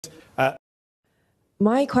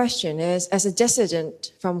My question is, as a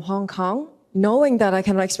dissident from Hong Kong, knowing that I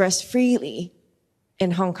cannot express freely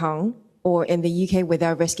in Hong Kong or in the UK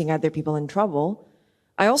without risking other people in trouble,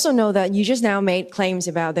 I also know that you just now made claims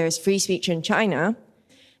about there's free speech in China,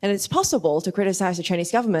 and it's possible to criticize the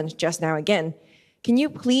Chinese government just now again. Can you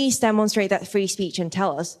please demonstrate that free speech and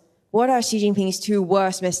tell us what are Xi Jinping's two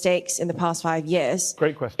worst mistakes in the past 5 years?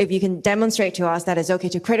 Great question. If you can demonstrate to us that it's okay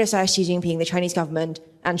to criticize Xi Jinping, the Chinese government,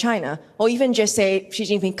 and China, or even just say Xi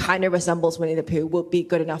Jinping kind of resembles Winnie the Pooh, would be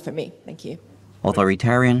good enough for me. Thank you.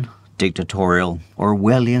 Authoritarian, dictatorial,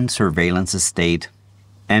 Orwellian surveillance state,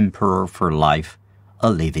 emperor for life, a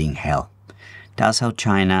living hell. That's how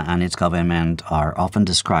China and its government are often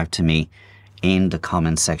described to me in the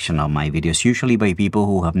comment section of my videos, usually by people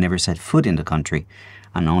who have never set foot in the country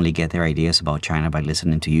and only get their ideas about China by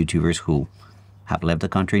listening to YouTubers who have left the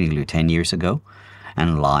country nearly 10 years ago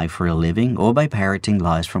and lie for a living, or by parroting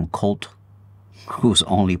lies from cult whose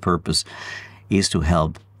only purpose is to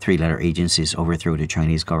help three-letter agencies overthrow the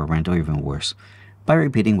Chinese government, or even worse, by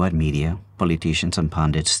repeating what media, politicians and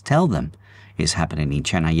pundits tell them is happening in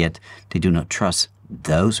China, yet they do not trust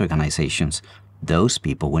those organizations, those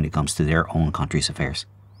people, when it comes to their own country's affairs.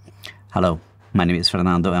 Hello, my name is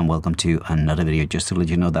Fernando and welcome to another video. Just to let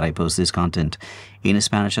you know that I post this content in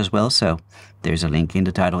Spanish as well, so there's a link in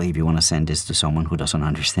the title if you want to send this to someone who doesn't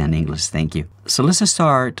understand English. Thank you. So let's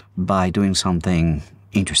start by doing something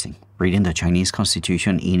interesting. Reading the Chinese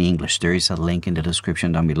Constitution in English. There is a link in the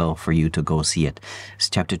description down below for you to go see it. It's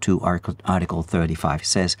Chapter 2, Article 35. It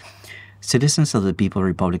says, citizens of the People's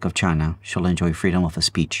Republic of China shall enjoy freedom of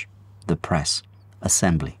speech, the press,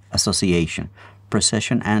 assembly, association,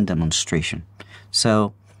 procession, and demonstration.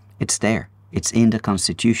 So it's there. It's in the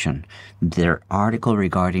Constitution, their article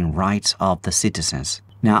regarding rights of the citizens.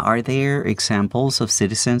 Now, are there examples of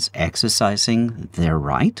citizens exercising their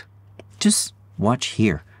right? Just watch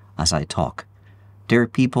here as I talk. There are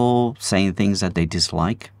people saying things that they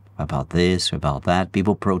dislike about this, about that,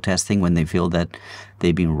 people protesting when they feel that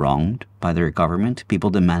they've been wronged by their government, people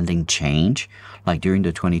demanding change, like during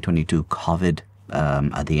the 2022 COVID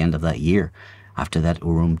at the end of that year, after that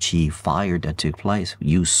Urumqi fire that took place.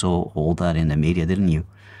 You saw all that in the media, didn't you?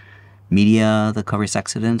 Media that covers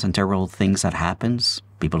accidents and terrible things that happens,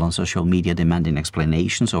 people on social media demanding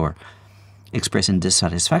explanations or expressing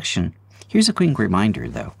dissatisfaction. Here's a quick reminder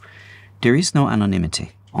though. There is no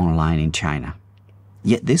anonymity online in China.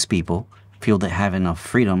 Yet these people feel they have enough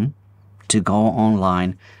freedom to go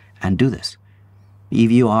online and do this.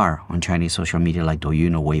 If you are on Chinese social media like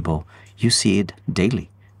Douyin or Weibo, you see it daily.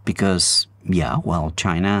 Because, yeah, well,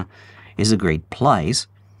 China is a great place.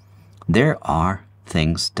 There are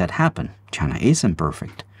things that happen. China isn't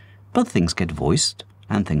perfect. But things get voiced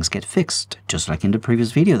and things get fixed. Just like in the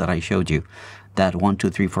previous video that I showed you. That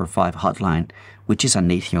 12345 hotline, which is a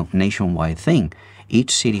nationwide thing.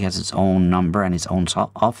 Each city has its own number and its own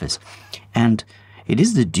office. And it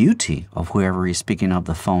is the duty of whoever is picking up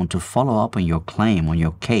the phone to follow up on your claim, on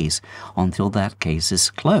your case, until that case is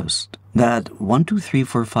closed. That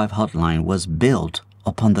 12345 hotline was built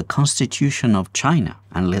upon the Constitution of China.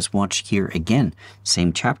 And let's watch here again,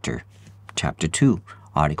 same chapter, Chapter 2,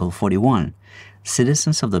 Article 41.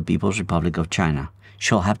 Citizens of the People's Republic of China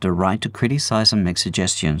shall have the right to criticize and make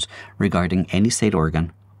suggestions regarding any state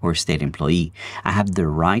organ or state employee, and have the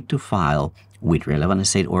right to file with relevant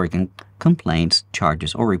state organ complaints,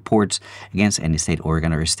 charges, or reports against any state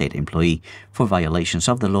organ or state employee for violations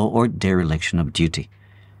of the law or dereliction of duty.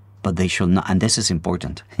 But they shall not, and this is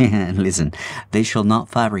important, listen, they shall not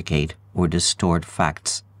fabricate or distort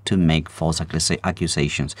facts to make false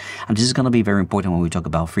accusations. And this is going to be very important when we talk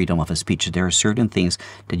about freedom of speech. There are certain things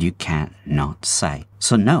that you cannot say.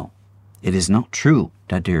 So no, it is not true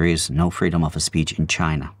that there is no freedom of speech in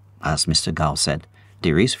China. As Mr. Gao said,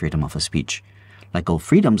 there is freedom of speech. Like all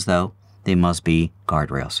freedoms, though, there must be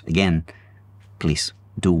guardrails. Again, please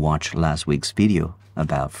do watch last week's video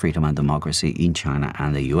about freedom and democracy in China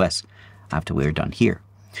and the US after we're done here.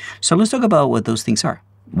 So let's talk about what those things are.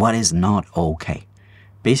 What is not okay?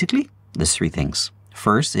 Basically, there's three things.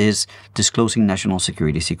 First is disclosing national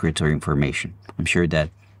security secrets or information. I'm sure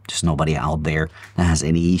that there's nobody out there that has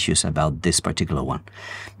any issues about this particular one.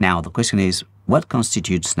 Now, the question is, what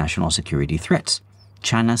constitutes national security threats?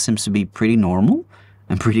 China seems to be pretty normal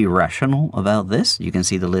and pretty rational about this. You can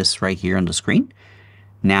see the list right here on the screen.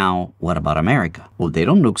 Now, what about America? Well, they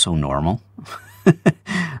don't look so normal.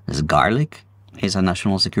 There's garlic is a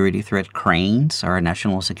national security threat. Cranes are a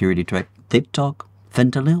national security threat. TikTok,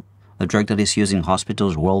 fentanyl, a drug that is used in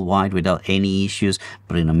hospitals worldwide without any issues,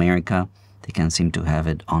 but in America, they can't seem to have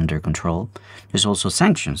it under control. There's also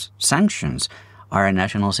sanctions. Sanctions are a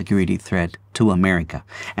national security threat to America.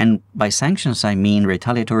 And by sanctions, I mean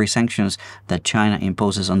retaliatory sanctions that China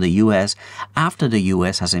imposes on the U.S. after the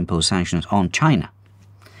U.S. has imposed sanctions on China.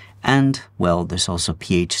 And, well, there's also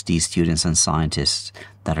PhD students and scientists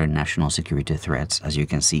that are national security threats, as you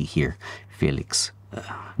can see here. Felix,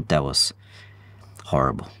 that was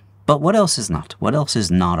horrible. But what else is not? What else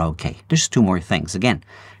is not okay? There's two more things. Again,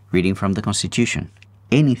 reading from the Constitution.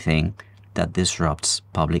 Anything that disrupts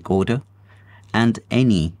public order and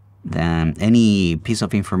any piece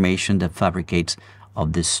of information that fabricates or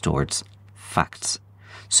distorts facts.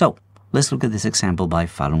 So, let's look at this example by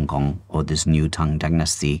Falun Gong, or this new Tang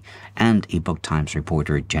Dynasty, and Epoch Times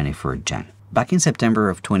reporter Jennifer Zhang. Back in September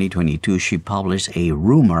of 2022, she published a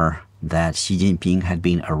rumor that Xi Jinping had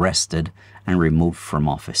been arrested and removed from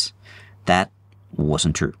office. That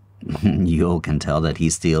wasn't true. You all can tell that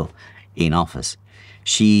he's still in office.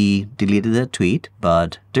 She deleted that tweet,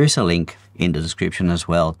 but there's a link in the description as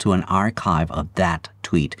well to an archive of that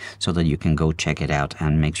tweet so that you can go check it out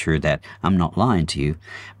and make sure that I'm not lying to you.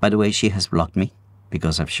 By the way, she has blocked me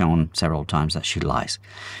because I've shown several times that she lies.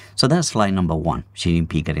 So that's lie number one. She didn't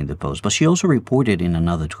peek at in the post. But she also reported in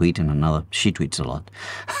another tweet, she tweets a lot,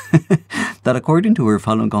 that according to her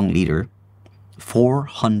Falun Gong leader,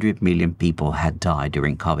 400 million people had died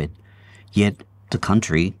during COVID. Yet the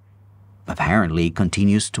country apparently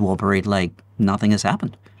continues to operate like nothing has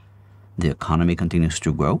happened. The economy continues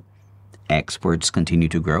to grow. Exports continue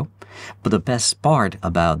to grow. But the best part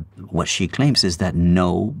about what she claims is that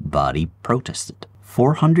nobody protested.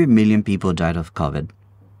 400 million people died of COVID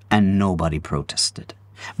and nobody protested.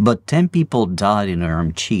 But 10 people died in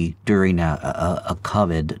Urumqi during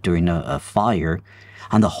during a fire,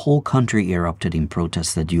 and the whole country erupted in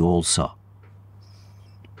protests that you all saw.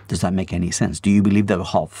 Does that make any sense? Do you believe that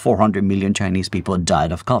 400 million Chinese people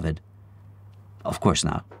died of COVID? Of course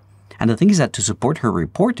not. And the thing is that to support her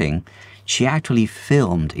reporting, she actually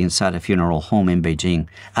filmed inside a funeral home in Beijing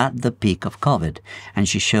at the peak of COVID, and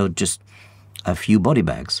she showed just a few body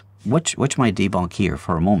bags. Watch my debunk here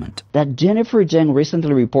for a moment. That Jennifer Zhang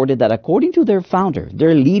recently reported that according to their founder,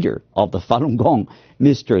 their leader of the Falun Gong,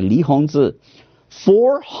 Mr. Li Hongzhi,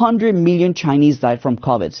 400 million Chinese died from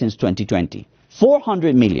COVID since 2020.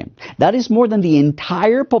 400 million. That is more than the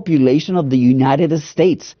entire population of the United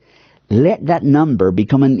States. Let that number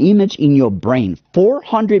become an image in your brain.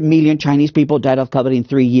 400 million Chinese people died of COVID in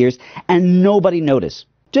 3 years and nobody noticed.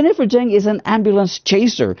 Jennifer Zhang is an ambulance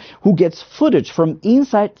chaser who gets footage from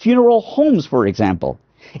inside funeral homes, for example.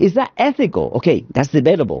 Is that ethical? Okay, that's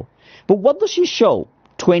debatable. But what does she show?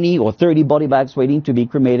 20 or 30 body bags waiting to be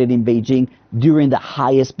cremated in Beijing during the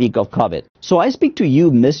highest peak of COVID. So I speak to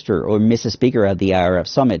you, Mr. or Mrs. Speaker at the IRF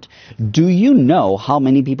Summit. Do you know how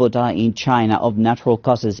many people die in China of natural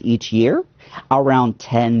causes each year? Around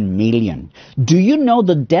 10 million. Do you know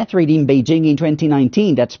the death rate in Beijing in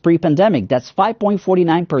 2019? That's pre-pandemic. That's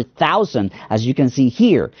 5.49 per thousand, as you can see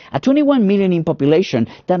here. At 21 million in population,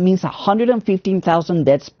 that means 115,000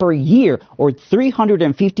 deaths per year, or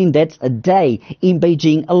 315 deaths a day in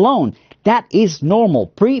Beijing alone. That is normal,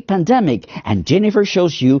 pre-pandemic. And Jennifer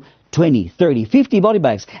shows you 20, 30, 50 body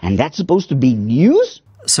bags. And that's supposed to be news?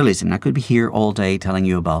 So listen, I could be here all day telling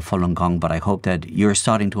you about Falun Gong, but I hope that you're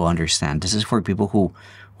starting to understand. This is for people who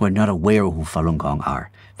are not aware of who Falun Gong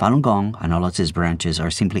are. Falun Gong and all of its branches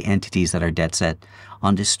are simply entities that are dead set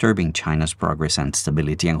on disturbing China's progress and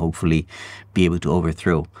stability and hopefully be able to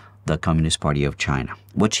overthrow the Communist Party of China.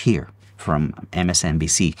 Watch here from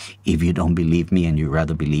MSNBC if you don't believe me and you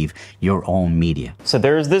rather believe your own media. So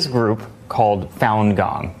there's this group called Falun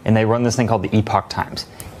Gong, and they run this thing called the Epoch Times.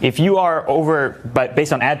 If you are but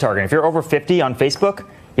based on ad targeting, if you're over 50 on Facebook,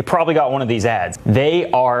 you probably got one of these ads. They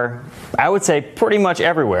are, I would say, pretty much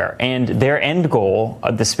everywhere. And their end goal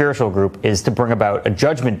of the spiritual group is to bring about a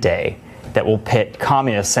judgment day that will pit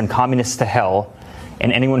communists and communists to hell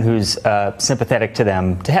and anyone who's sympathetic to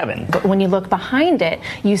them to heaven. But when you look behind it,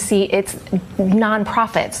 you see it's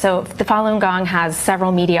nonprofit. So the Falun Gong has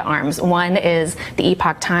several media arms. One is the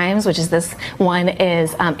Epoch Times, which is this. One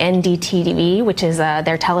is NDTV, which is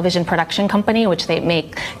their television production company, which they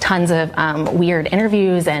make tons of weird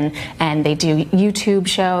interviews and they do YouTube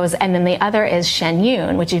shows. And then the other is Shen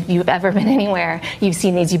Yun, which if you've ever been anywhere, you've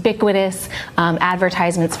seen these ubiquitous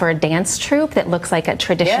advertisements for a dance troupe that looks like a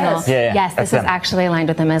traditional. Yes, yes, this is actually aligned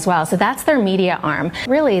with them as well. So that's their media arm.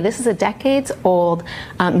 Really, this is a decades-old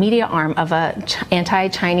media arm of a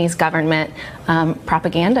anti-Chinese government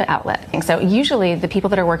propaganda outlet. So usually the people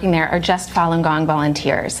that are working there are just Falun Gong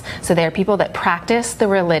volunteers. So they're people that practice the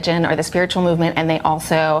religion or the spiritual movement, and they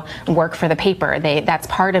also work for the paper. That's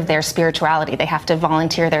part of their spirituality. They have to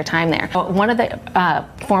volunteer their time there. One of the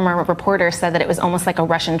former reporters said that it was almost like a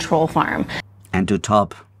Russian troll farm. And to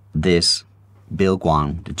top this, Bill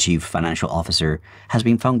Guang, the chief financial officer, has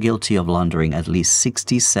been found guilty of laundering at least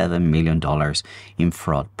 $67 million in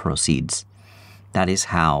fraud proceeds. That is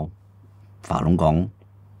how Falun Gong,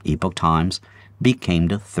 Epoch Times, became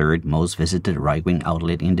the third most visited right-wing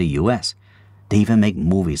outlet in the US. They even make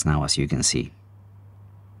movies now, as you can see.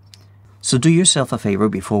 So do yourself a favor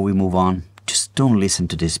before we move on. Just don't listen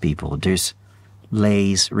to these people. There's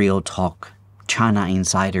Lay's Real Talk, China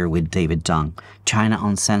Insider with David Dung, China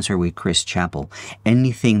Uncensored with Chris Chappell,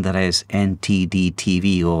 anything that is NTD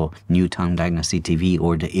TV or New Time Dynasty TV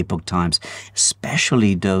or the Epoch Times,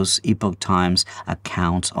 especially those Epoch Times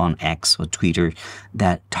accounts on X or Twitter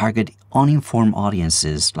that target uninformed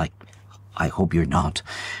audiences, like I hope you're not,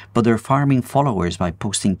 but they're farming followers by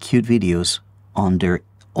posting cute videos on their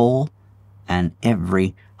all and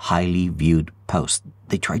every highly viewed post.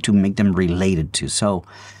 They try to make them related to, so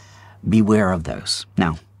beware of those.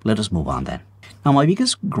 Now, let us move on then. Now, my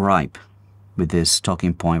biggest gripe with this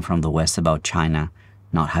talking point from the West about China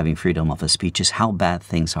not having freedom of speech is how bad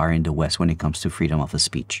things are in the West when it comes to freedom of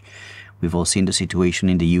speech. We've all seen the situation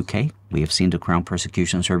in the UK. We have seen the Crown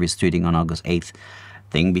Prosecution Service tweeting on August 8th,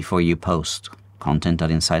 think before you post. Content that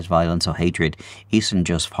incites violence or hatred isn't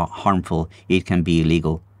just harmful, it can be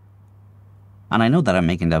illegal. And I know that I'm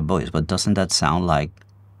making that voice, but doesn't that sound like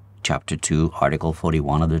Chapter 2, Article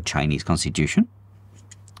 41 of the Chinese Constitution?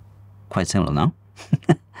 Quite similar, no?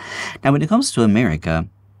 Now, when it comes to America,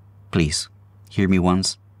 please, hear me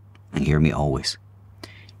once and hear me always.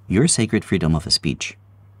 Your sacred freedom of speech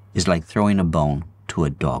is like throwing a bone to a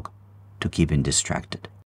dog to keep him distracted.